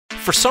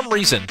For some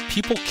reason,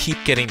 people keep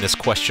getting this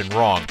question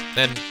wrong,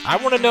 and I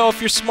want to know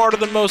if you're smarter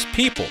than most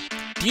people.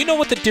 Do you know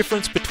what the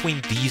difference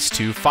between these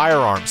two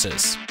firearms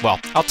is? Well,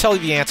 I'll tell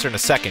you the answer in a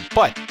second,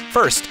 but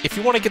first, if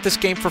you want to get this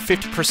game for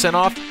 50%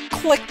 off,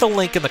 click the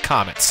link in the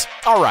comments.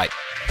 Alright,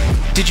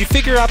 did you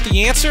figure out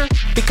the answer?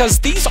 Because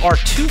these are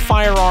two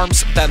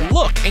firearms that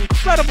look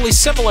incredibly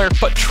similar,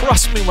 but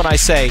trust me when I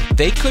say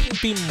they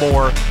couldn't be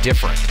more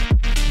different.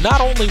 Not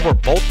only were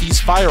both these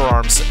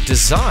firearms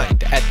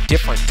designed at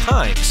different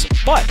times,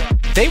 but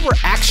they were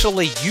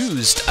actually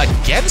used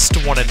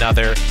against one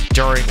another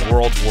during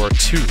World War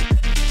II.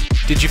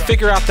 Did you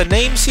figure out the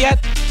names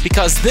yet?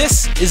 Because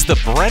this is the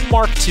Bren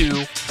Mark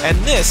II, and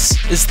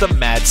this is the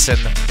Madsen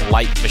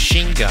light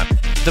machine gun.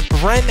 The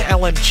Bren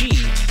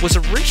LMG was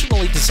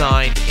originally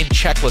designed in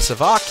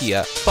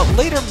Czechoslovakia, but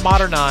later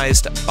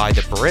modernized by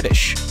the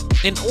British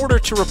in order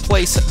to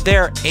replace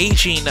their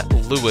aging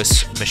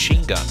Lewis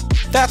machine gun.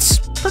 That's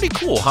pretty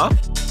cool, huh?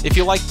 If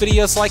you like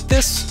videos like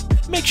this,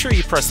 make sure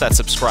you press that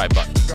subscribe button.